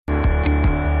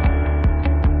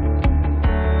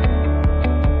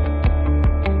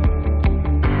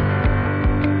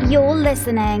You're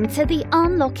listening to the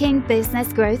Unlocking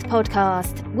Business Growth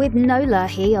podcast with Nola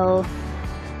Heal.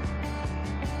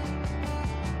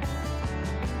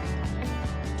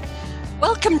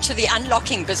 Welcome to the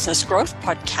Unlocking Business Growth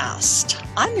podcast.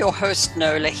 I'm your host,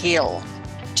 Nola Heal.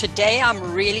 Today,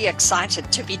 I'm really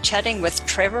excited to be chatting with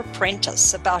Trevor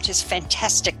Prentice about his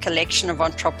fantastic collection of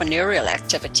entrepreneurial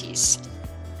activities.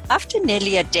 After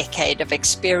nearly a decade of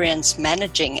experience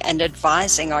managing and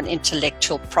advising on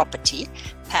intellectual property,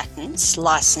 patents,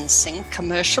 licensing,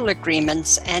 commercial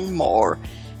agreements, and more,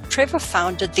 Trevor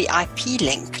founded the IP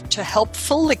Link to help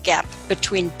fill the gap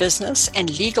between business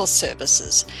and legal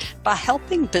services by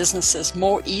helping businesses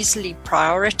more easily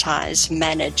prioritize,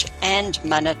 manage, and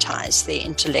monetize their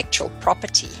intellectual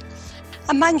property.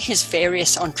 Among his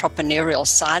various entrepreneurial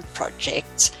side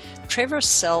projects, Trevor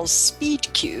sells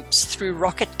speed cubes through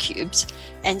Rocket Cubes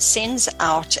and sends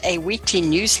out a weekly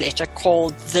newsletter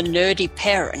called The Nerdy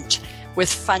Parent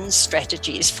with fun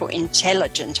strategies for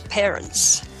intelligent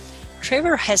parents.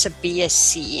 Trevor has a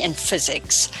BSc in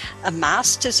physics, a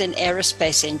master's in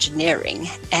aerospace engineering,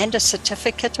 and a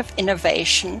certificate of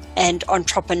innovation and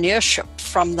entrepreneurship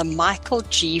from the Michael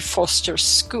G. Foster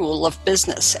School of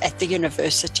Business at the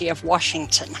University of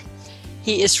Washington.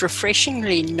 He is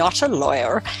refreshingly not a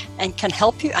lawyer and can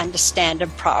help you understand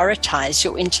and prioritize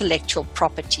your intellectual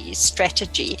property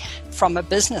strategy from a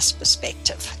business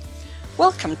perspective.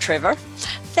 Welcome, Trevor.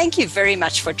 Thank you very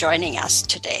much for joining us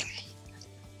today.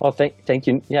 Well, thank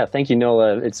you. Yeah, thank you,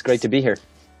 Nola. It's great to be here.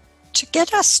 To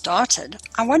get us started,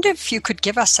 I wonder if you could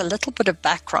give us a little bit of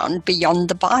background beyond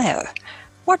the bio.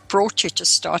 What brought you to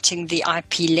starting the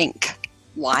IP Link?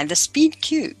 Why the speed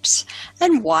cubes?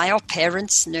 And why are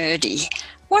parents nerdy?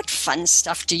 What fun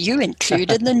stuff do you include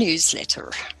in the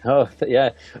newsletter? Oh,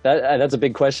 yeah, that's a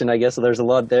big question. I guess there's a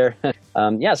lot there.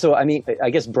 So I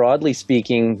guess broadly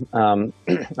speaking,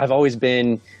 I've always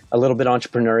been a little bit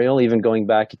entrepreneurial, even going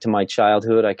back to my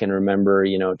childhood. I can remember,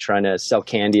 trying to sell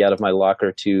candy out of my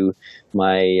locker to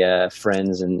my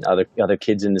friends and other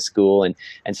kids in the school.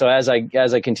 And so as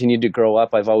I continued to grow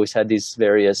up, I've always had these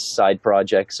various side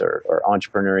projects or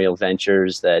entrepreneurial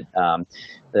ventures that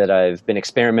I've been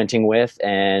experimenting with.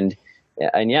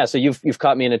 So you've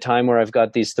caught me in a time where I've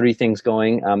got these three things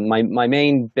going. My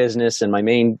main business and my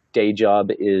main day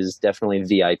job is definitely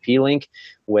the IP Link,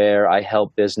 where I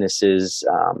help businesses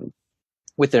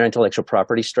with their intellectual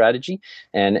property strategy.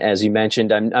 And as you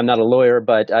mentioned, I'm not a lawyer,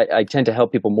 but I tend to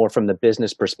help people more from the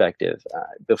business perspective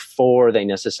before they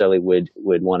necessarily would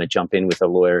want to jump in with a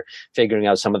lawyer, figuring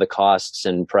out some of the costs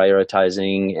and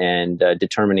prioritizing and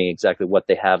determining exactly what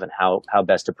they have and how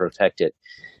best to protect it.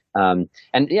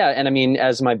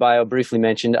 As my bio briefly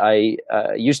mentioned, I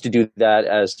used to do that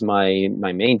as my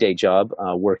main day job,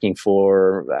 working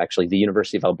for actually the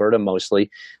University of Alberta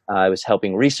mostly. I was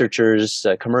helping researchers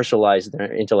commercialize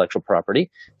their intellectual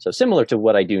property. So similar to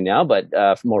what I do now, but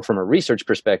more from a research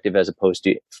perspective as opposed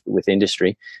to with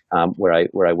industry, where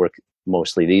I work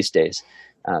mostly these days.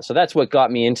 So that's what got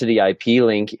me into the IP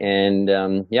Link, and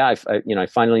I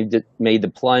finally made the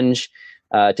plunge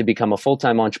to become a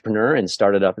full-time entrepreneur and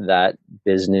started up that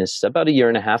business about a year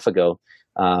and a half ago.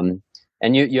 And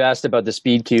you asked about the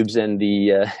speed cubes and the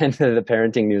the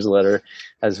parenting newsletter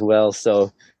as well.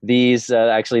 So these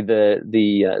actually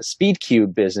the speed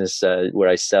cube business where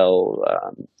I sell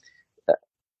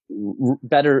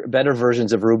better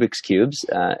versions of Rubik's cubes.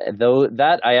 Though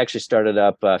that I actually started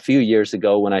up a few years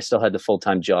ago when I still had the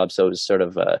full-time job. So it was sort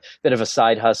of a bit of a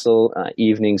side hustle,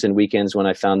 evenings and weekends when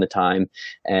I found the time.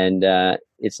 And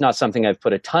it's not something I've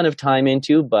put a ton of time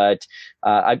into, but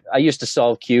I used to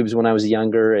solve cubes when I was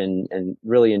younger and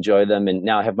really enjoy them. And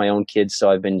now I have my own kids, so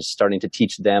I've been starting to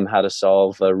teach them how to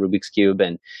solve a Rubik's cube.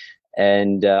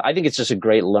 And I think it's just a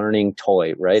great learning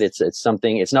toy, right? It's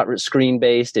something, it's not screen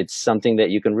based. It's something that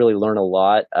you can really learn a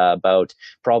lot about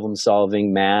problem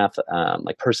solving, math,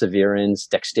 like perseverance,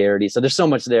 dexterity. So there's so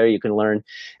much there you can learn.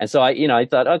 And so I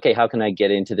thought, okay, how can I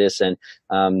get into this? And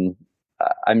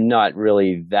I'm not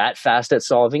really that fast at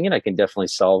solving it. I can definitely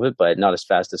solve it, but not as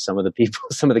fast as some of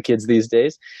the kids these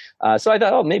days. So I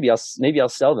thought, oh, maybe I'll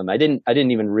sell them. I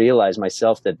didn't even realize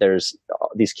myself that there's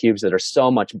these cubes that are so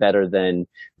much better than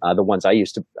the ones I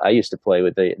used to play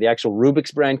with. The actual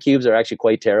Rubik's brand cubes are actually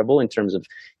quite terrible in terms of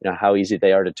how easy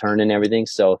they are to turn and everything.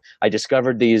 So I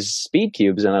discovered these speed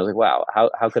cubes, and I was like, wow,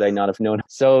 how could I not have known?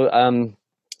 So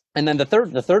and then the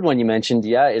third one you mentioned,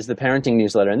 is the parenting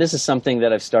newsletter. And this is something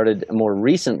that I've started more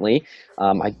recently.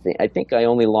 I think I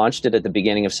only launched it at the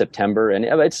beginning of September, and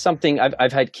it's something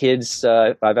I've had kids.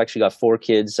 I've actually got 4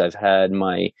 kids. I've had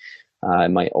my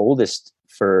oldest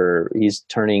he's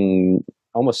turning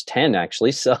almost 10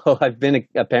 actually. So I've been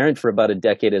a parent for about a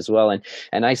decade as well.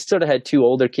 And I sort of had two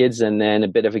older kids and then a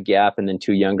bit of a gap and then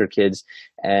two younger kids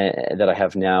that I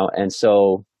have now. And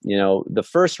so, the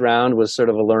first round was sort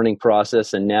of a learning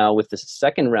process. And now with the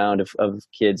second round of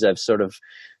kids, I've sort of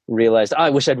realized,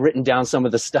 I wish I'd written down some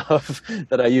of the stuff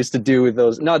that I used to do with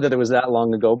those. Not that it was that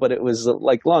long ago, but it was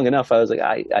like long enough. I was like,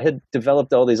 I had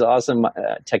developed all these awesome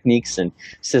techniques and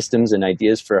systems and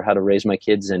ideas for how to raise my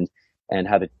kids and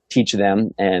how to teach them.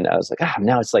 And I was like,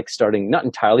 now it's like starting not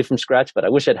entirely from scratch, but I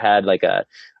wish I'd had like a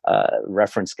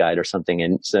reference guide or something.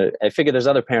 And so I figure there's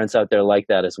other parents out there like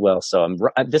that as well. So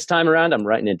this time around, I'm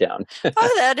writing it down.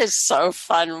 Oh, that is so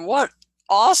fun. What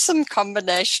awesome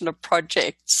combination of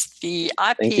projects. The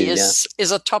IP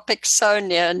is a topic so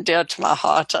near and dear to my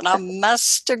heart. And I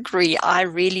must agree, I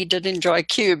really did enjoy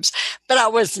cubes, but I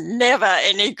was never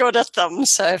any good at them.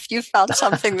 So if you found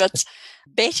something that's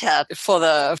better for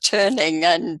the turning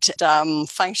and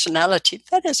functionality,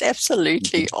 that is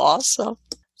absolutely awesome.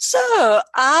 So,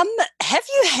 have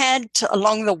you had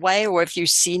along the way, or have you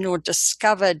seen or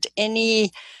discovered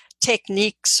any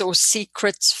techniques or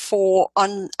secrets for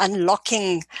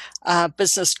unlocking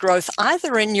business growth,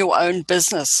 either in your own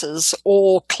businesses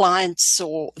or clients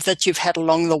or that you've had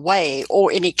along the way,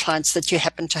 or any clients that you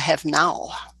happen to have now?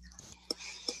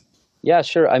 Yeah,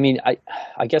 sure. I mean,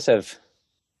 I guess I've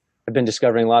been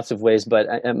discovering lots of ways, but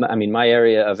I mean, my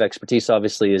area of expertise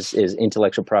obviously is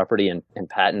intellectual property and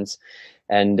patents.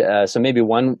 And so maybe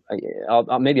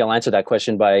I'll answer that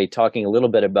question by talking a little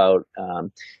bit about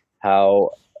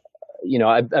how,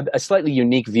 a slightly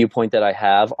unique viewpoint that I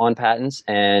have on patents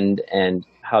and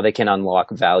how they can unlock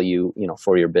value,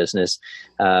 for your business.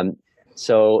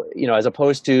 So, as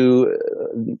opposed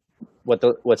to what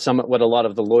a lot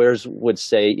of the lawyers would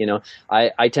say,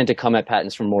 I tend to come at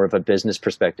patents from more of a business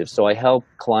perspective. So I help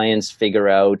clients figure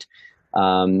out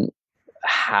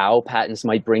how patents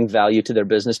might bring value to their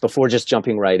business before just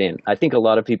jumping right in. I think a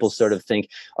lot of people sort of think,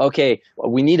 okay, well,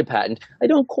 we need a patent. I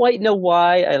don't quite know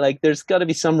why. There's got to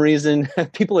be some reason.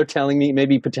 People are telling me,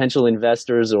 maybe potential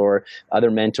investors or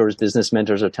other mentors, business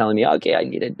mentors are telling me, okay, I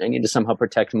need to somehow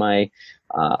protect my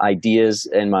ideas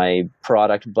and my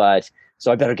product,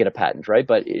 so I better get a patent, right?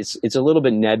 But it's a little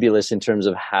bit nebulous in terms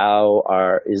of how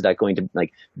is that going to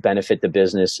benefit the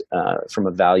business from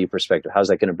a value perspective? How's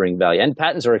that going to bring value? And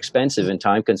patents are expensive and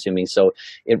time consuming, so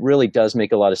it really does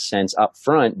make a lot of sense up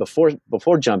front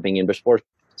before jumping in, before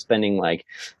spending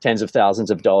tens of thousands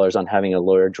of dollars on having a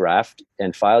lawyer draft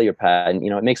and file your patent.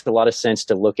 It makes a lot of sense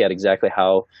to look at exactly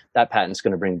how that patent's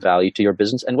going to bring value to your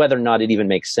business and whether or not it even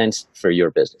makes sense for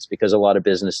your business, because a lot of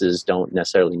businesses don't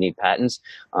necessarily need patents.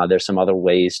 There's some other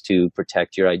ways to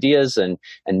protect your ideas, and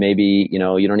maybe, you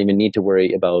don't even need to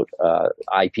worry about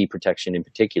IP protection in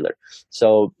particular.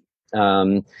 So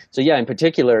yeah, in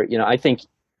particular, I think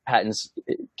patents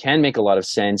can make a lot of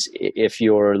sense if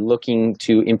you're looking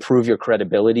to improve your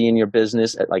credibility in your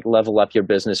business, level up your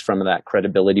business from that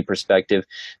credibility perspective,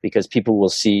 because people will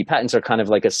see patents are kind of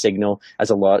like a signal, as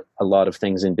a lot of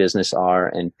things in business are,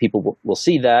 and people will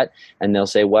see that and they'll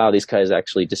say, wow, these guys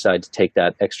actually decide to take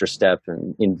that extra step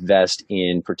and invest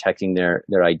in protecting their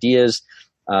ideas.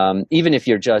 Even if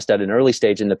you're just at an early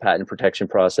stage in the patent protection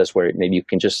process where maybe you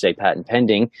can just say patent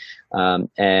pending,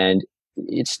 and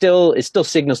it still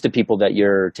signals to people that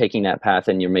you're taking that path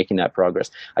and you're making that progress.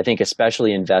 I think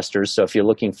especially investors. So if you're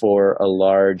looking for a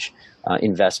large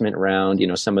investment round,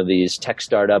 some of these tech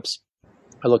startups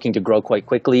are looking to grow quite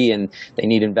quickly and they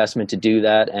need investment to do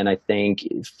that. And I think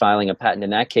filing a patent in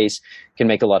that case can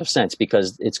make a lot of sense,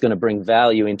 because it's going to bring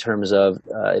value in terms of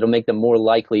it'll make them more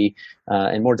likely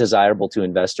and more desirable to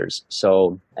investors.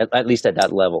 So at least at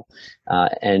that level.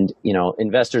 And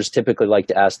investors typically like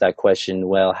to ask that question,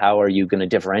 well, how are you going to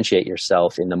differentiate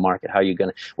yourself in the market?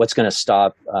 What's going to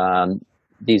stop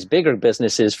these bigger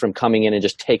businesses from coming in and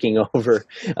just taking over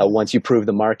once you prove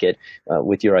the market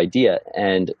with your idea?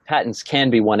 And patents can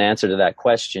be one answer to that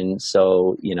question.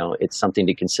 So, it's something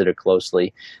to consider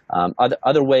closely.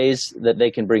 Other ways that they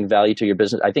can bring value to your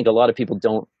business, I think a lot of people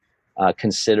don't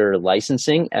consider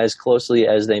licensing as closely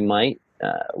as they might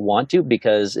want to,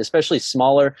 because especially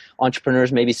smaller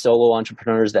entrepreneurs, maybe solo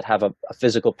entrepreneurs that have a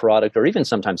physical product or even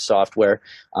sometimes software,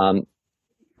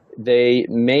 they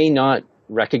may not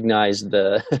recognize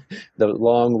the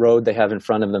long road they have in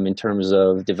front of them in terms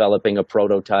of developing a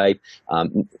prototype,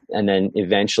 and then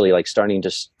eventually starting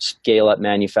to scale up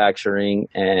manufacturing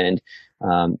and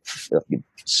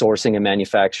sourcing a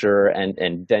manufacturer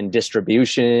and then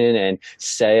distribution and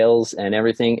sales and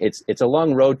everything. It's a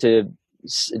long road to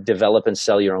develop and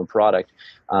sell your own product.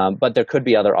 But there could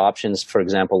be other options, for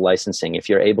example, licensing. If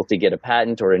you're able to get a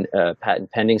patent or a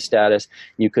patent pending status,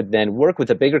 you could then work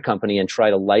with a bigger company and try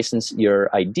to license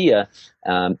your idea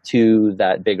to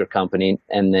that bigger company,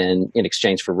 and then in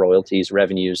exchange for royalties,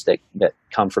 revenues that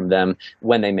come from them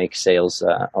when they make sales,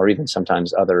 or even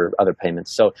sometimes other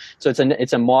payments. So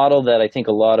it's a model that I think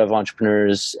a lot of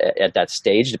entrepreneurs at that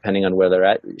stage, depending on where they're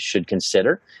at, should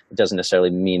consider. It doesn't necessarily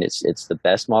mean it's the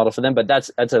best model for them, but that's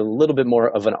a little bit more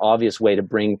of an obvious way to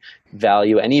bring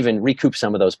value and even recoup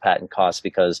some of those patent costs,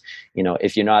 because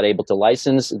if you're not able to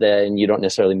license, then you don't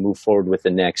necessarily move forward with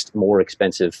the next more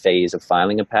expensive phase of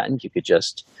filing a patent. You could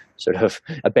just sort of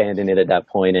abandon it at that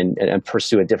point and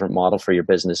pursue a different model for your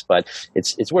business. But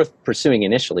it's worth pursuing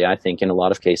initially, I think, in a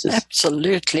lot of cases.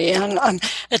 Absolutely. And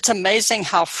it's amazing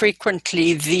how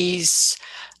frequently these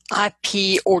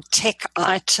IP or tech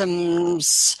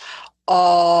items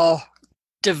are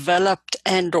developed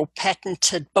and or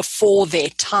patented before their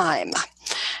time.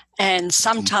 And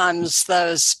sometimes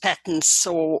those patents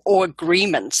or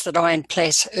agreements that are in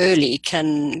place early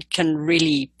can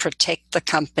really protect the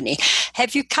company.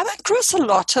 Have you come across a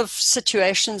lot of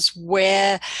situations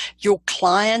where your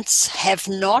clients have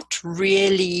not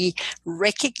really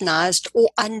recognized or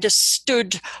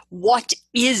understood what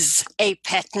is a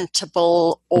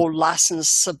patentable or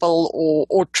licensable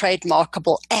or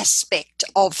trademarkable aspect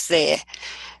of their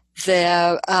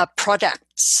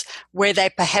products, where they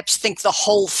perhaps think the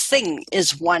whole thing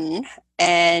is one,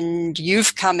 and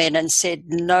you've come in and said,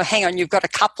 no, hang on, you've got a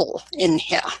couple in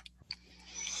here?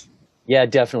 Yeah,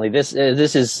 definitely. This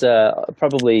is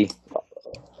probably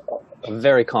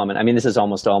very common. I mean, this is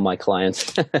almost all my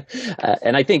clients.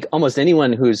 And I think almost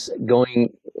anyone who's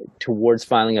going towards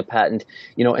filing a patent,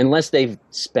 unless they've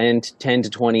spent 10 to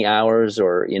 20 hours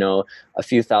or, a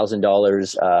few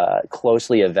 $1,000s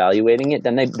closely evaluating it,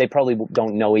 then they probably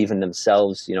don't know even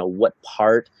themselves, what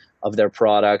part of their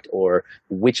product or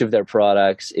which of their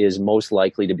products is most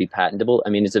likely to be patentable. I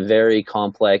mean, it's a very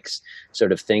complex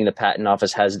sort of thing. The Patent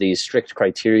Office has these strict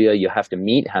criteria you have to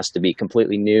meet. It has to be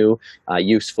completely new,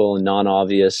 useful, and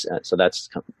non-obvious. So that's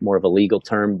more of a legal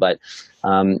term. But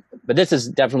this is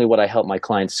definitely what I help my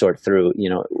clients sort through.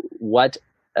 What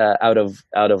out of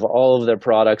all of their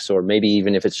products, or maybe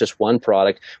even if it's just one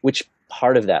product, which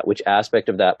part of that, which aspect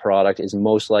of that product is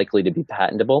most likely to be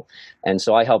patentable. And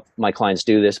so I help my clients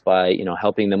do this by,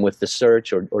 helping them with the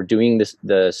search or doing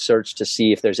the search to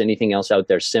see if there's anything else out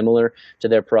there similar to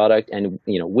their product, and,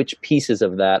 which pieces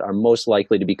of that are most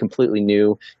likely to be completely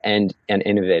new and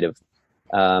innovative.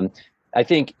 I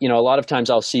think, a lot of times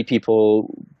I'll see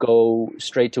people go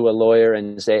straight to a lawyer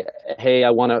and say, hey, I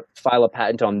want to file a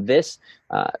patent on this.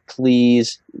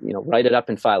 Please, write it up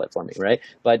and file it for me, right?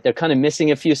 But they're kind of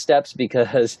missing a few steps,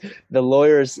 because the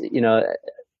lawyers,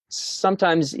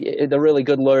 sometimes the really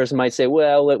good lawyers might say,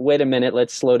 well, wait a minute,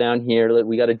 let's slow down here.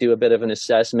 We got to do a bit of an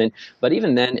assessment. But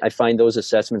even then, I find those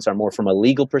assessments are more from a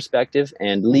legal perspective,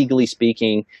 and legally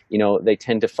speaking, they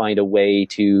tend to find a way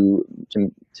to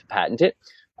patent it.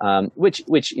 Which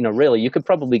really, you could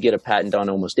probably get a patent on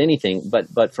almost anything,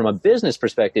 but from a business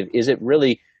perspective, is it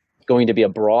really going to be a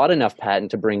broad enough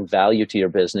patent to bring value to your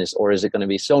business, or is it going to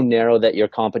be so narrow that your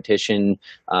competition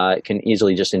can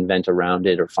easily just invent around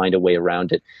it or find a way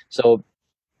around it? So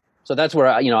that's where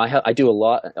I do a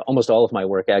lot. Almost all of my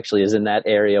work actually is in that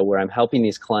area, where I'm helping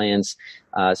these clients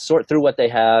sort through what they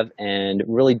have and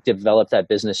really develop that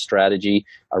business strategy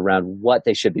around what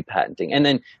they should be patenting, and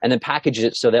then package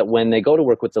it so that when they go to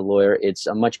work with the lawyer, it's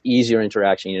a much easier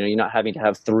interaction. You're not having to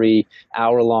have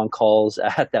 3-hour-long calls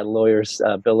at that lawyer's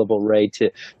billable rate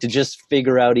to just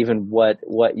figure out even what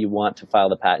you want to file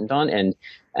the patent on. And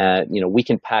we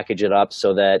can package it up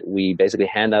so that we basically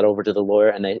hand that over to the lawyer,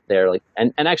 and they're like,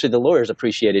 and actually the lawyers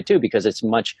appreciate it too, because it's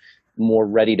much more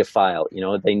ready to file.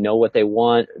 They know what they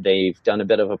want. They've done a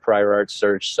bit of a prior art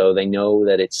search, so they know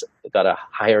that it's got a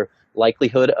higher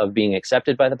likelihood of being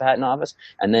accepted by the Patent Office.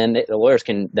 And then the lawyers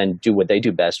can then do what they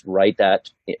do best, write that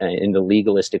in the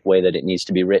legalistic way that it needs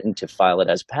to be written to file it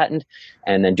as a patent,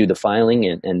 and then do the filing.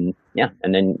 And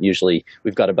then usually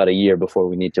we've got about a year before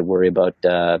we need to worry about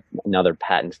another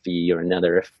patent fee or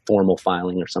another formal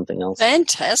filing or something else.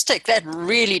 Fantastic. That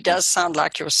really does sound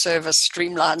like your service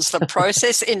streamlines the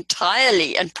process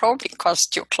entirely, and probably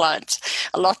costs your clients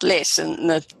a lot less.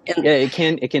 Yeah, it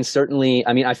can certainly.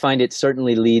 I mean, I find it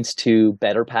certainly leads to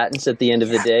better patents at the end of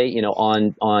the day,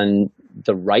 on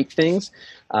the right things.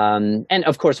 And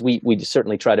of course, we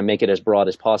certainly try to make it as broad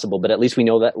as possible, but at least we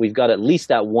know that we've got at least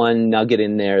that one nugget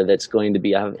in there that's going to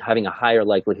be having a higher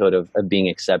likelihood of being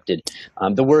accepted.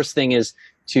 The worst thing is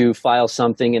to file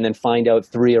something and then find out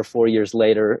 3 or 4 years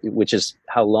later, which is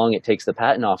how long it takes the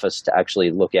patent office to actually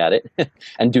look at it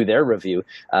and do their review.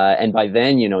 And by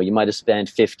then, you might have spent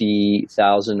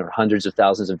 $50,000 or hundreds of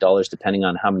thousands of dollars, depending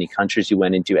on how many countries you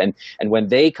went into. And when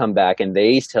they come back and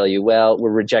they tell you, well,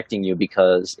 we're rejecting you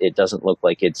because it doesn't look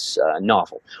like it's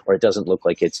novel, or it doesn't look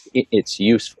like it's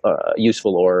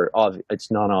useful, or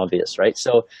it's non-obvious, right?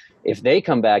 So if they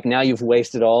come back, now you've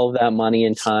wasted all of that money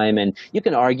and time, and you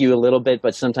can argue a little bit,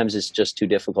 but sometimes it's just too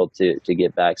difficult to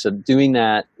get back. So doing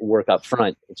that work up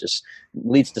front, it just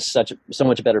leads to so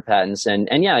much better patents. And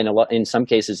yeah, in some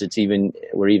cases,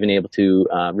 we're even able to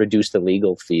reduce the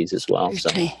legal fees as well. So,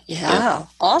 yeah,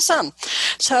 awesome.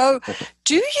 So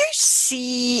do you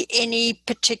see any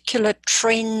particular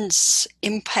trends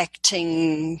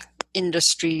impacting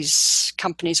industries,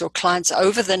 companies, or clients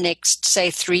over the next, say,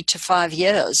 3 to 5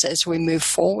 years as we move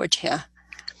forward here?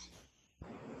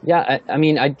 Yeah, I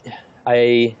mean,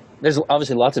 there's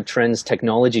obviously lots of trends,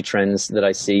 technology trends that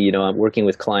I see. I'm working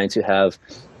with clients who have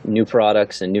new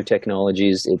products and new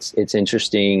technologies. It's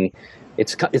interesting.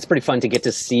 It's pretty fun to get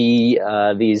to see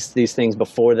these things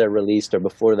before they're released or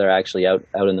before they're actually out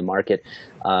in the market.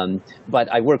 But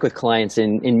I work with clients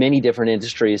in many different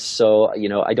industries, so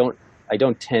I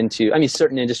don't tend to. I mean,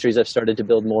 certain industries I've started to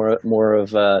build more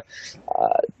of a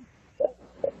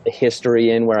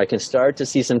history in, where I can start to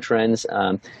see some trends,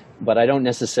 but I don't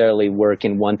necessarily work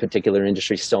in one particular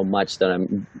industry so much that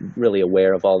I'm really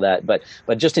aware of all that. But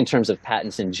just in terms of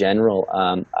patents in general,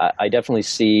 I definitely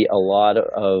see a lot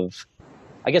of,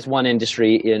 I guess, one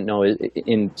industry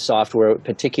in software,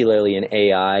 particularly in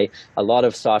AI. A lot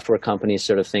of software companies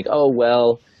sort of think, oh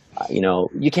well,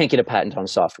 you can't get a patent on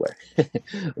software.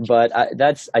 But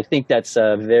I think that's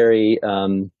a very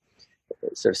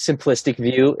sort of simplistic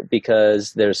view,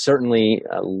 because there's certainly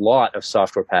a lot of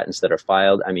software patents that are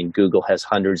filed. I mean, Google has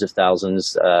hundreds of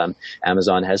thousands,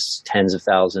 Amazon has tens of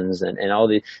thousands, and all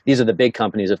these are the big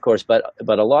companies, of course, but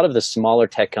a lot of the smaller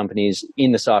tech companies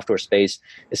in the software space,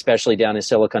 especially down in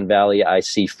Silicon Valley, I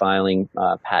see filing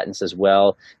patents as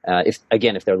well.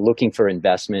 If they're looking for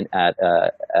investment at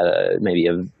maybe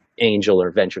an angel or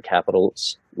venture capital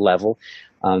level,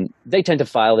 they tend to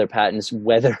file their patents,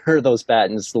 whether those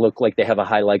patents look like they have a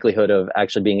high likelihood of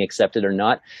actually being accepted or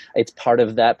not. It's part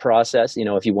of that process.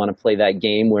 If you want to play that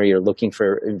game where you're looking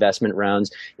for investment rounds,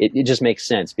 it just makes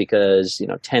sense, because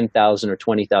 $10,000 or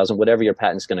 $20,000, whatever your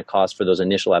patent's going to cost for those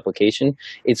initial application,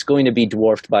 it's going to be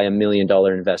dwarfed by $1 million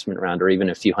investment round, or even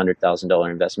a few $100,000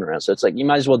 investment round. So it's like, you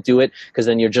might as well do it, because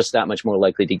then you're just that much more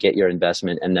likely to get your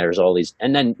investment. And there's all these,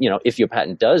 and then if your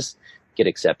patent does get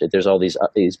accepted, there's all these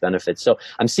benefits. So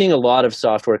I'm seeing a lot of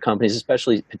software companies,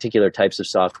 especially particular types of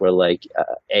software like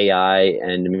AI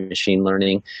and machine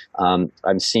learning.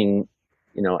 I'm seeing,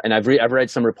 and I've read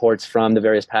some reports from the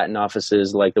various patent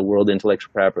offices, like the World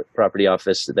Intellectual Property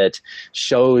Office, that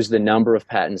shows the number of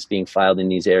patents being filed in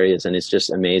these areas, and it's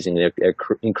just amazing. They're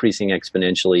increasing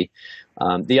exponentially.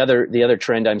 The other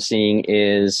trend I'm seeing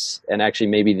is, and actually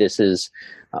maybe this is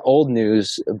old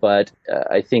news, but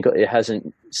I think it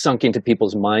hasn't sunk into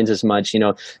people's minds as much.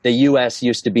 The U.S.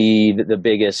 used to be the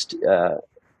biggest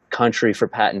country for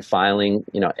patent filing.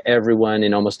 Everyone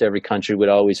in almost every country would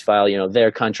always file,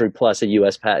 their country plus a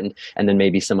U.S. patent, and then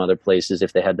maybe some other places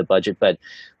if they had the budget. But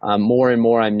more and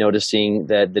more, I'm noticing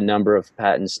that the number of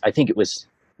patents, I think it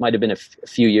might have been a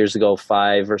few years ago,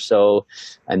 5 or so,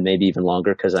 and maybe even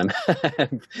longer, because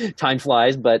time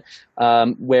flies, but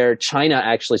where China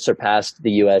actually surpassed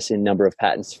the U.S. in number of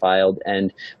patents filed.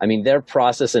 And I mean, their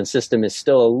process and system is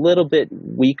still a little bit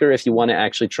weaker if you want to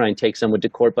actually try and take someone to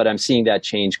court, but I'm seeing that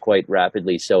change quite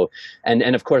rapidly. So, and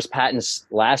of course, patents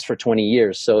last for 20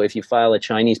 years. So if you file a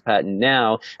Chinese patent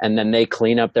now, and then they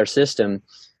clean up their system,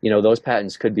 those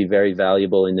patents could be very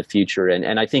valuable in the future.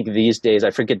 And I think these days, I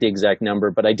forget the exact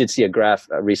number, but I did see a graph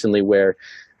recently where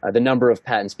the number of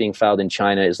patents being filed in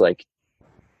China is like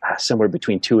somewhere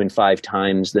between 2 and 5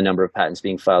 times the number of patents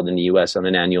being filed in the U.S. on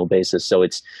an annual basis. So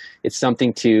it's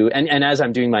something to, and as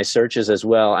I'm doing my searches as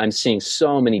well, I'm seeing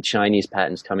so many Chinese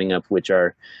patents coming up, which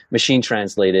are machine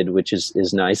translated, which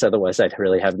is nice. Otherwise, I'd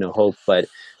really have no hope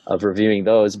of reviewing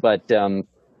those. But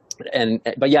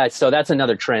yeah, so that's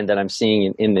another trend that I'm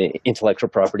seeing in the intellectual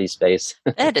property space.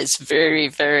 That is very,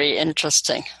 very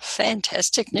interesting.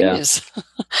 Fantastic news. Yeah.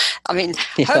 I mean,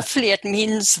 hopefully it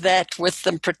means that with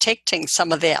them protecting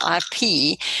some of their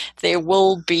IP, there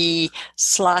will be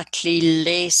slightly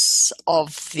less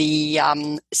of the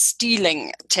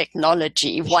stealing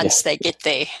technology once they get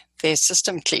their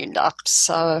system cleaned up.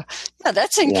 So, yeah,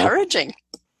 that's encouraging.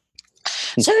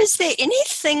 So is there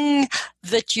anything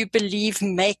that you believe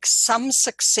makes some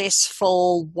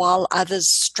successful while others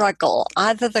struggle,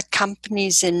 either the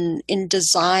companies in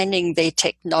designing their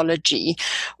technology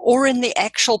or in the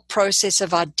actual process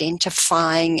of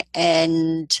identifying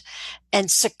and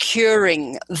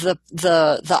securing the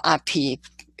IP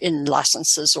in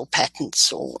licenses or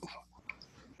patents? Or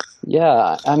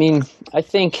Yeah, I mean, I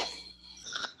think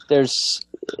there's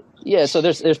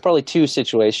probably two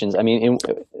situations. I mean,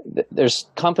 there's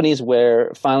companies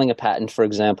where filing a patent, for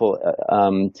example,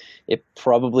 it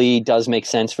probably does make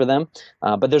sense for them.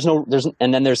 But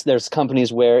there's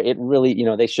companies where it really,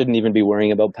 they shouldn't even be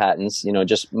worrying about patents.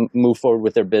 Just move forward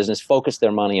with their business, focus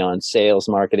their money on sales,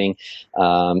 marketing,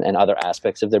 and other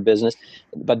aspects of their business.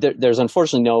 But there's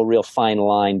unfortunately no real fine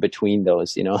line between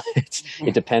those.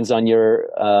 It depends on your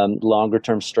longer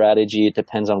term strategy. It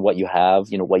depends on what you have,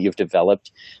 what you've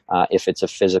developed. If it's a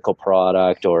physical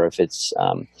product, or if it's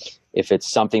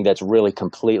something that's really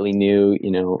completely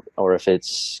new, or if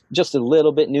it's just a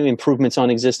little bit new, improvements on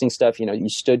existing stuff,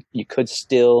 you could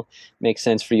still make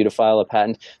sense for you to file a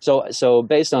patent. So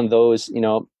based on those,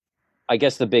 I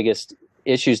guess the biggest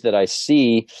issues that I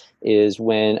see is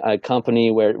when a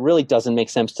company where it really doesn't make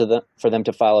sense for them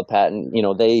to file a patent,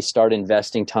 they start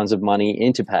investing tons of money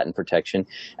into patent protection,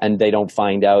 and they don't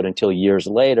find out until years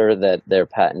later that their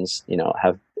patents,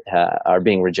 are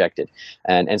being rejected.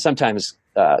 And sometimes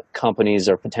companies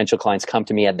or potential clients come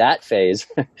to me at that phase,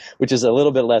 which is a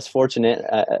little bit less fortunate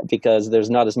because there's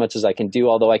not as much as I can do,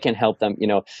 although I can help them.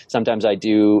 Sometimes I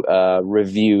do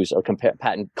reviews or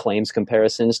patent claims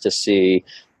comparisons to see,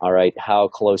 all right, how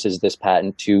close is this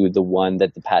patent to the one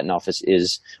that the patent office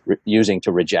is using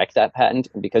to reject that patent?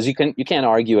 Because you can't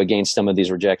argue against some of these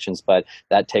rejections, but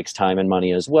that takes time and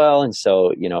money as well. And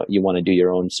so, you want to do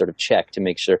your own sort of check to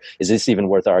make sure, is this even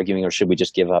worth arguing, or should we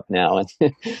just give up now?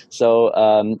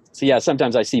 So yeah,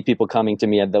 sometimes I see people coming to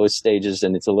me at those stages,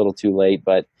 and it's a little too late,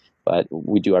 but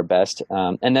we do our best.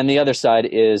 And then the other side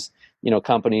is,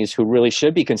 companies who really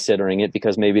should be considering it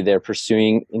because maybe they're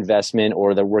pursuing investment,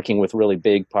 or they're working with really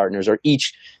big partners, or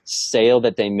each sale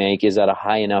that they make is at a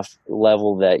high enough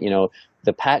level that,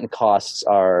 the patent costs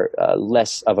are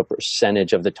less of a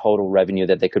percentage of the total revenue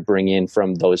that they could bring in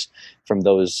from those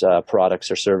products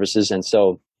or services. And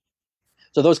so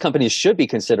those companies should be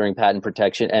considering patent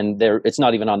protection, and it's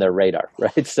not even on their radar,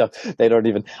 right? So they don't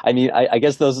even, I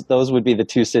guess those would be the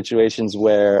two situations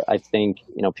where I think,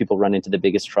 people run into the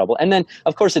biggest trouble. And then,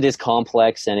 of course, it is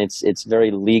complex, and it's very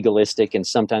legalistic. And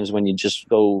sometimes when you just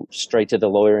go straight to the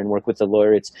lawyer and work with the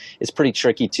lawyer, it's pretty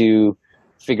tricky to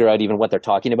figure out even what they're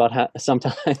talking about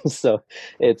sometimes. So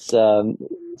it's,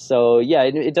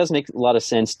 it does make a lot of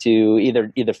sense to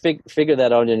either figure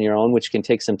that out on your own, which can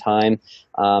take some time,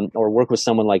 or work with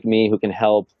someone like me who can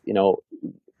help.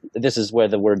 This is where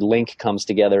the word link comes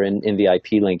together in the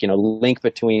IP link, link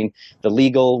between the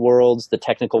legal worlds, the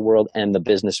technical world, and the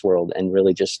business world, and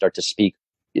really just start to speak,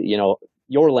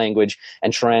 your language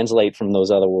and translate from those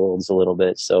other worlds a little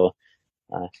bit. So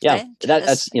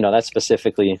that's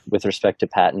specifically with respect to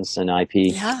patents and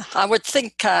IP. Yeah, I would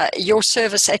think your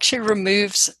service actually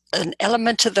removes an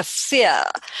element of the fear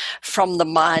from the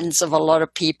minds of a lot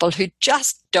of people who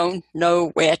just don't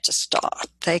know where to start.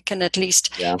 They can at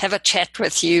least have a chat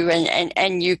with you,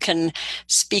 and you can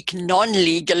speak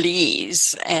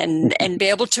non-legalese and be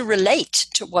able to relate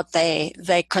to what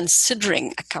they're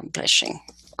considering accomplishing.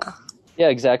 Yeah,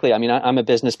 exactly. I mean, I'm a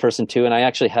business person too, and I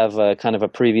actually have a kind of a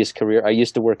previous career. I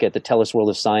used to work at the TELUS World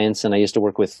of Science, and I used to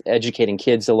work with educating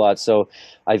kids a lot. So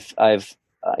I've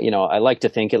I like to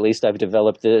think at least I've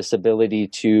developed this ability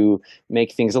to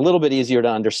make things a little bit easier to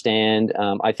understand.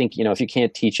 I think, if you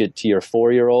can't teach it to your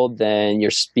 4-year-old, then you're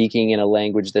speaking in a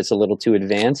language that's a little too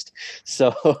advanced.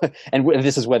 So, and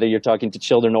this is whether you're talking to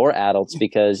children or adults,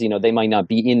 because, they might not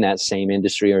be in that same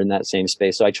industry or in that same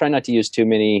space. So I try not to use too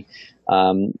many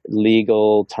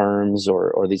legal terms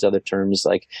or these other terms.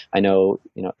 Like I know,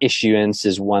 issuance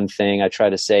is one thing. I try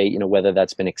to say, whether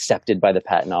that's been accepted by the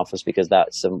patent office, because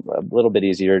that's a little bit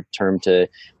easier term to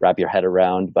wrap your head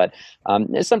around. But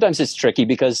sometimes it's tricky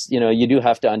because, you do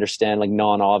have to understand, like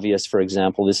non-obvious, for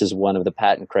example. This is one of the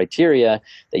patent criteria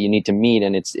that you need to meet.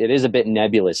 And it is a bit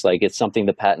nebulous. Like it's something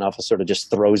the patent office sort of just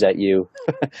throws at you.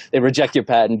 They reject your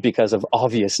patent because of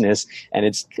obviousness. And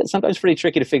it's sometimes pretty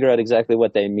tricky to figure out exactly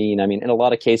what they mean. I mean, in a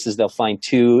lot of cases, they'll find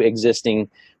two existing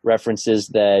references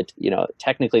that,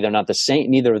 technically they're not the same.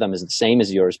 Neither of them is the same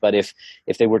as yours. But if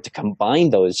they were to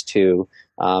combine those two,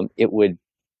 it would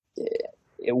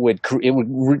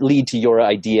lead to your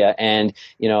idea, and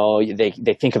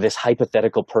they think of this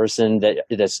hypothetical person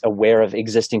that's aware of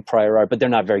existing prior art, but they're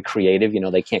not very creative.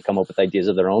 They can't come up with ideas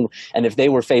of their own. And if they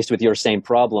were faced with your same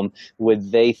problem,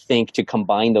 would they think to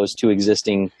combine those two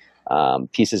existing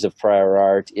pieces of prior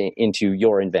art into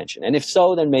your invention? And if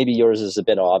so, then maybe yours is a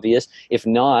bit obvious. If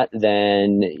not,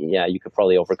 then you could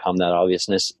probably overcome that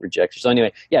obviousness rejection. So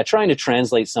anyway, trying to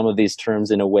translate some of these terms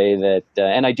in a way that,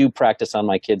 and I do practice on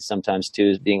my kids sometimes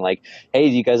too, being like, hey,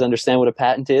 do you guys understand what a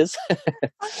patent is?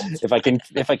 If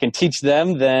I can teach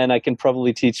them, then I can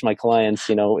probably teach my clients,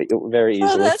 very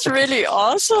easily. Oh, that's really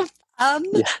awesome.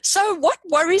 So what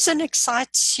worries and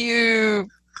excites you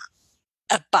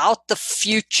about the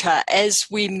future as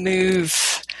we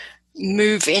move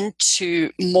into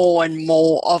more and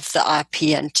more of the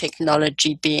IP and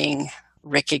technology being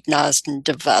recognized and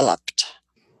developed?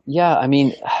 Yeah, I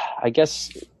mean, I guess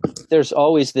there's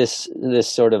always this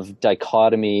sort of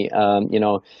dichotomy,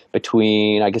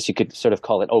 between, I guess you could sort of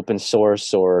call it open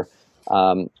source or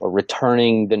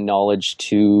returning the knowledge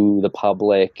to the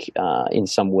public in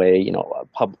some way,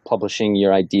 publishing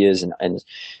your ideas and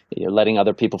letting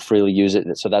other people freely use it.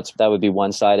 So that would be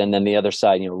one side. And then the other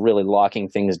side, really locking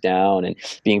things down and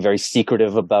being very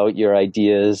secretive about your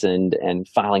ideas and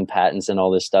filing patents and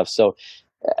all this stuff. So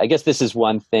I guess this is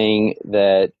one thing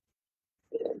that,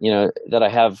 that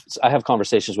I have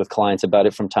conversations with clients about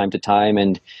it from time to time.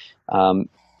 And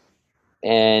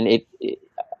it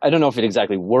I don't know if it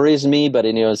exactly worries me, but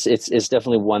it's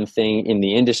definitely one thing in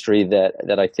the industry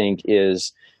that I think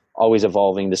is always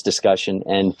evolving, this discussion.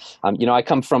 And I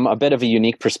come from a bit of a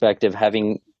unique perspective,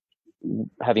 having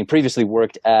previously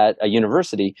worked at a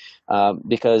university,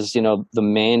 because the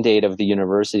mandate of the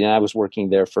university, and I was working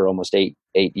there for almost eight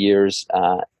years,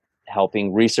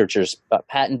 helping researchers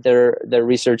patent their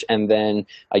research and then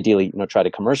ideally try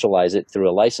to commercialize it through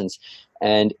a license.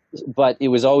 But it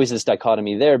was always this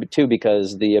dichotomy there too,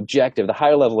 because the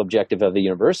higher level objective of the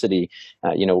university,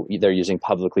 they're using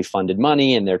publicly funded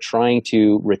money and they're trying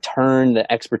to return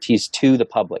the expertise to the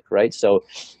public, right? So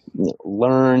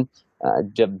learn,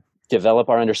 develop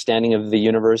our understanding of the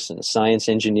universe and science,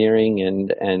 engineering,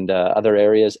 and other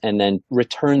areas, and then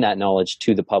return that knowledge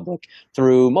to the public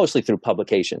mostly through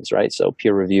publications, right? So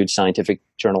peer-reviewed scientific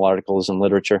journal articles and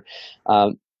literature.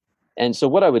 And so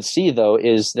what I would see, though,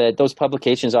 is that those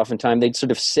publications, oftentimes, they'd sort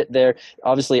of sit there.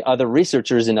 Obviously, other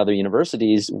researchers in other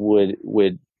universities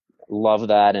would love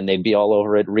that, and they'd be all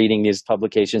over it, reading these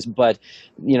publications. But,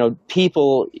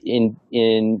 people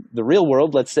in the real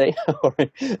world, let's say, or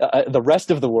the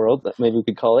rest of the world, maybe we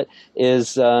could call it,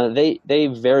 is they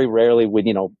very rarely would,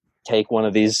 take one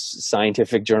of these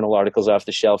scientific journal articles off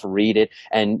the shelf, read it,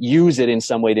 and use it in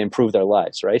some way to improve their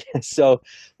lives, right? So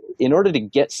in order to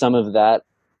get some of that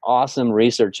awesome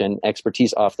research and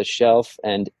expertise off the shelf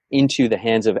and into the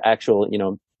hands of actual,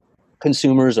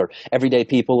 consumers or everyday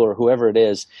people or whoever it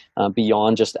is,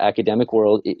 beyond just the academic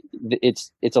world,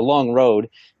 it's a long road.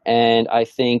 And I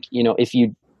think, if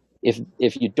you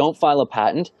don't file a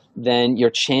patent, then your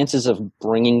chances of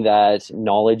bringing that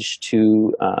knowledge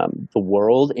to the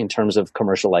world in terms of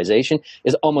commercialization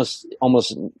is almost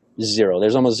zero.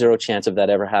 There's almost zero chance of that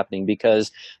ever happening,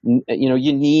 because you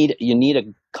need a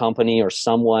company or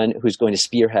someone who's going to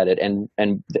spearhead it, and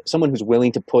someone who's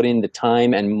willing to put in the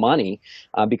time and money,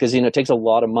 because it takes a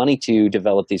lot of money to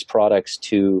develop these products,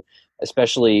 to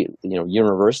especially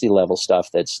university level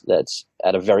stuff that's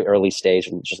at a very early stage,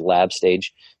 just lab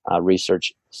stage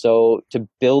research. So to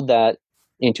build that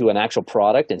into an actual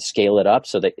product and scale it up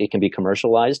so that it can be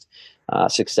commercialized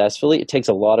successfully, it takes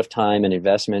a lot of time and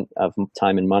investment of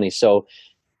time and money. So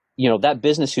that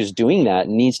business who's doing that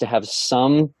needs to have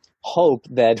some hope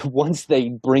that once they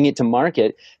bring it to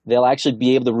market, they'll actually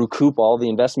be able to recoup all the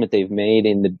investment they've made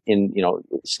in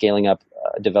scaling up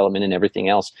development and everything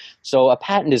else. So a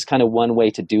patent is kind of one way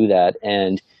to do that,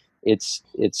 and it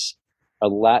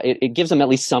gives them at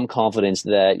least some confidence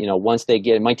that once they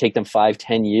get it, might take them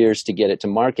 5-10 years to get it to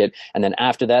market, and then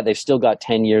after that they've still got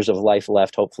 10 years of life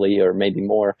left, hopefully, or maybe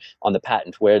more, on the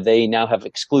patent, where they now have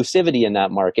exclusivity in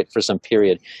that market for some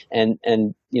period, and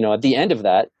at the end of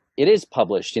that, it is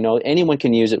published. Anyone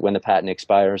can use it when the patent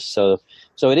expires. So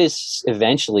it is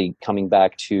eventually coming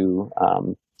back to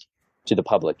the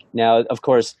public. Now, of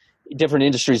course, different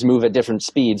industries move at different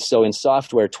speeds. So in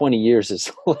software, 20 years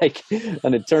is like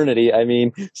an eternity. I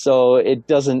mean, so it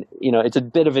doesn't, it's a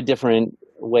bit of a different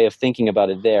way of thinking about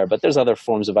it there. But there's other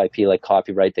forms of IP like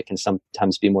copyright that can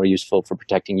sometimes be more useful for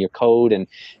protecting your code,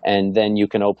 and then you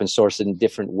can open source it in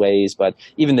different ways. But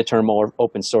even the term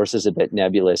open source is a bit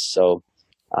nebulous. So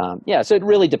So it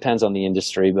really depends on the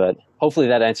industry, but hopefully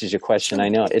that answers your question. I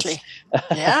know it's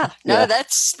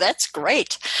that's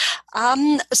great.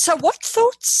 So what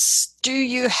thoughts do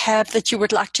you have that you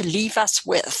would like to leave us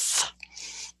with?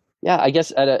 Yeah, I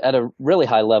guess at a really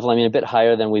high level, I mean, a bit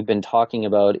higher than we've been talking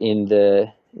about in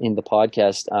the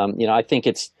podcast. I think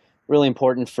it's really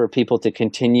important for people to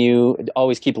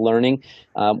always keep learning,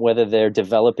 whether they're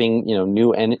developing,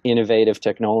 new and innovative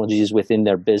technologies within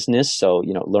their business. So,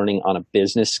 learning on a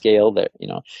business scale, that,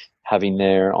 having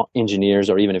their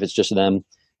engineers, or even if it's just them,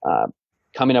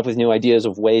 coming up with new ideas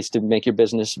of ways to make your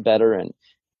business better, and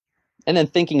then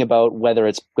thinking about whether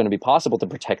it's going to be possible to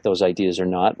protect those ideas or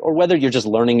not, or whether you're just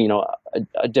learning,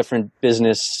 a different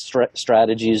business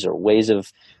strategies or ways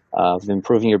of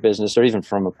improving your business, or even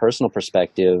from a personal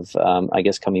perspective. I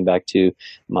guess coming back to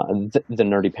the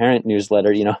Nerdy Parent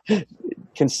newsletter,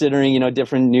 considering,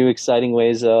 different new exciting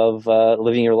ways of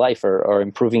living your life or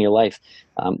improving your life.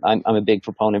 I'm a big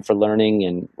proponent for learning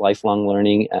and lifelong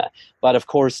learning. But of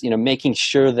course, making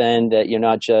sure then that you're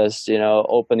not just,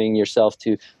 opening yourself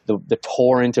to the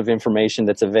torrent of information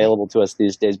that's available to us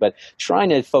these days, but trying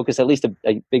to focus at least a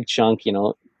big chunk,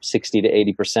 60 to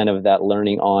 80% of that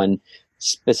learning on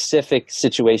specific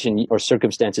situation or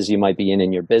circumstances you might be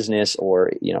in your business,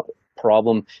 or,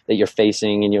 problem that you're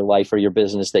facing in your life or your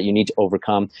business that you need to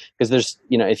overcome. Because there's,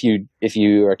 if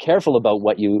you are careful about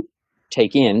what you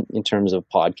take in terms of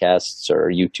podcasts or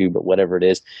YouTube or whatever it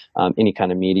is, any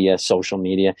kind of media, social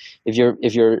media, if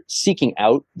you're seeking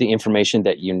out the information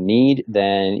that you need,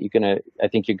 then I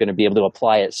think you're gonna be able to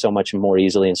apply it so much more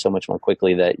easily and so much more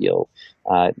quickly that you'll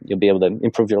be able to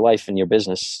improve your life and your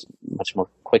business much more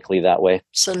quickly that way.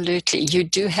 Absolutely. You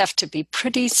do have to be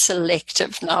pretty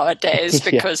selective nowadays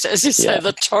because, as you say,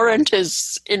 the torrent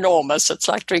is enormous. It's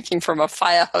like drinking from a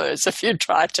fire hose if you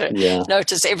try to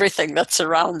notice everything that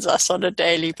surrounds us on a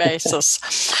daily basis.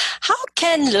 How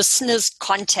can listeners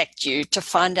contact you to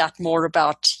find out more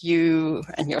about you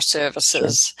and your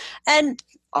services? Sure. And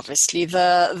obviously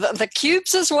the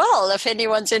cubes as well, if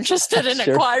anyone's interested in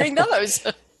acquiring those.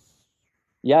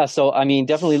 Yeah, so I mean,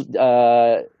 definitely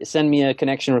send me a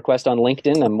connection request on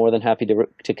LinkedIn. I'm more than happy to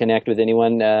connect with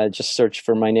anyone. Just search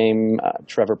for my name,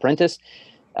 Trevor Prentice.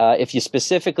 If you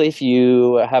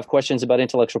have questions about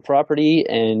intellectual property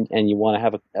and you want to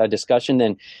have a discussion,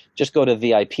 then just go to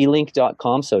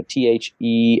theIPlink.com, so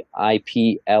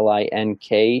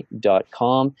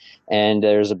THEIPLINK.com, and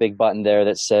there's a big button there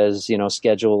that says,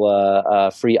 schedule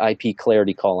a free IP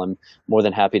clarity call. I'm more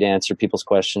than happy to answer people's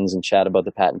questions and chat about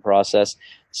the patent process.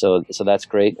 So that's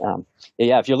great.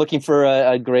 If you're looking for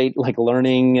a great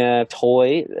learning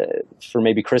toy for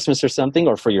maybe Christmas or something,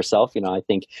 or for yourself, I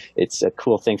think it's a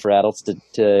cool thing for adults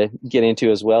to get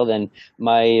into as well. Then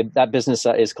that business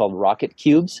is called Rocket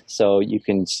Cubes. So you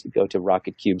can go to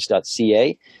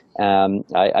rocketcubes.ca.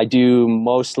 I do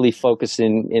mostly focus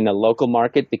in a local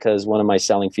market, because one of my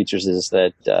selling features is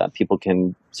that people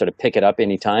can sort of pick it up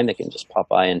anytime. They can just pop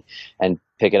by and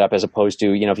pick it up, as opposed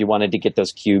to, if you wanted to get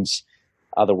those cubes,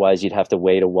 otherwise you'd have to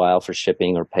wait a while for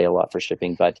shipping or pay a lot for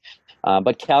shipping. But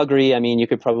Calgary, I mean, you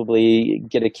could probably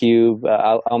get a cube.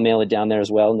 I'll mail it down there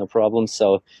as well, no problem.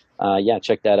 So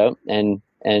check that out.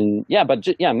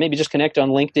 Maybe just connect on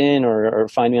LinkedIn or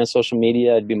find me on social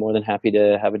media. I'd be more than happy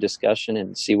to have a discussion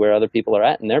and see where other people are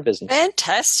at in their business.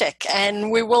 Fantastic.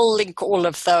 And we will link all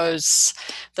of those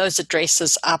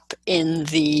addresses up in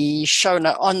the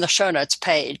on the show notes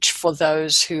page for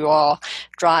those who are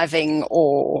driving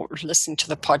or listening to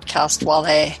the podcast while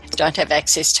they don't have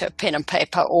access to a pen and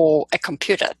paper or a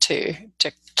computer to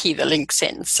key the links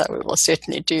in. So we will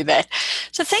certainly do that.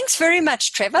 So thanks very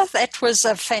much, Trevor. That was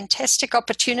a fantastic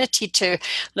opportunity to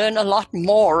learn a lot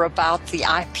more about the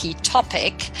IP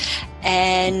topic,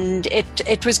 and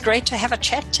it was great to have a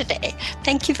chat today.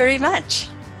 Thank you very much.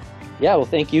 Yeah, well,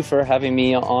 thank you for having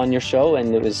me on your show,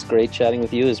 and it was great chatting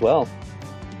with you as well.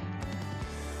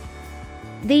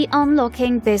 The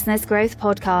Unlocking Business Growth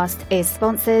podcast is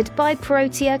sponsored by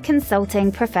Protea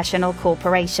Consulting Professional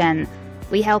Corporation.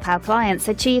 We help our clients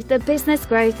achieve the business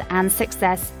growth and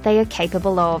success they are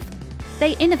capable of.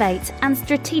 They innovate and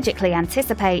strategically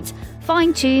anticipate,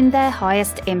 fine-tune their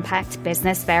highest impact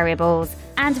business variables,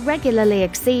 and regularly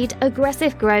exceed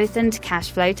aggressive growth and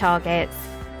cash flow targets.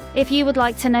 If you would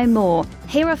like to know more,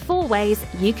 here are 4 ways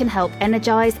you can help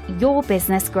energize your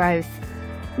business growth.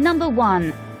 Number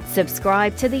 1,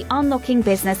 subscribe to the Unlocking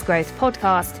Business Growth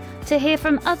podcast to hear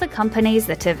from other companies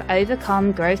that have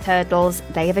overcome growth hurdles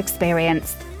they have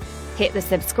experienced. Hit the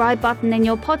subscribe button in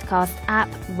your podcast app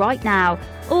right now,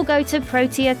 or go to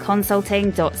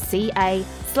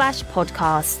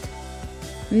proteaconsulting.ca/podcast.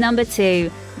 Number 2,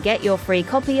 get your free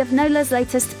copy of Nola's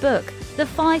latest book, The the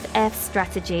 5F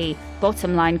strategy,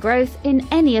 bottom line growth in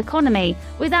any economy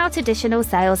without additional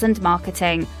sales and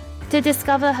marketing. To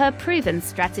discover her proven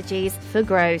strategies for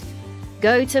growth,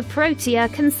 go to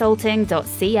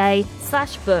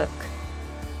proteaconsulting.ca/book.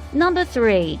 Number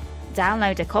 3.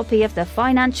 Download a copy of the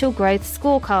Financial Growth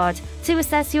Scorecard to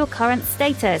assess your current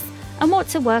status and what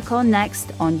to work on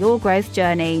next on your growth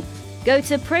journey. Go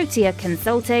to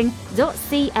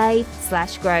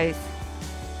proteaconsulting.ca/growth.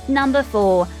 Number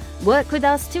 4. Work with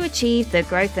us to achieve the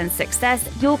growth and success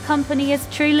your company is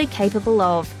truly capable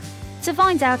of. To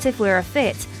find out if we're a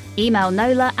fit, email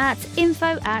Nola at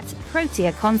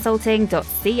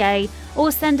info@proteaconsulting.ca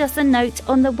or send us a note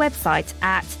on the website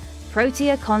at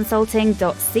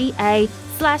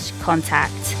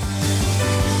proteaconsulting.ca/contact.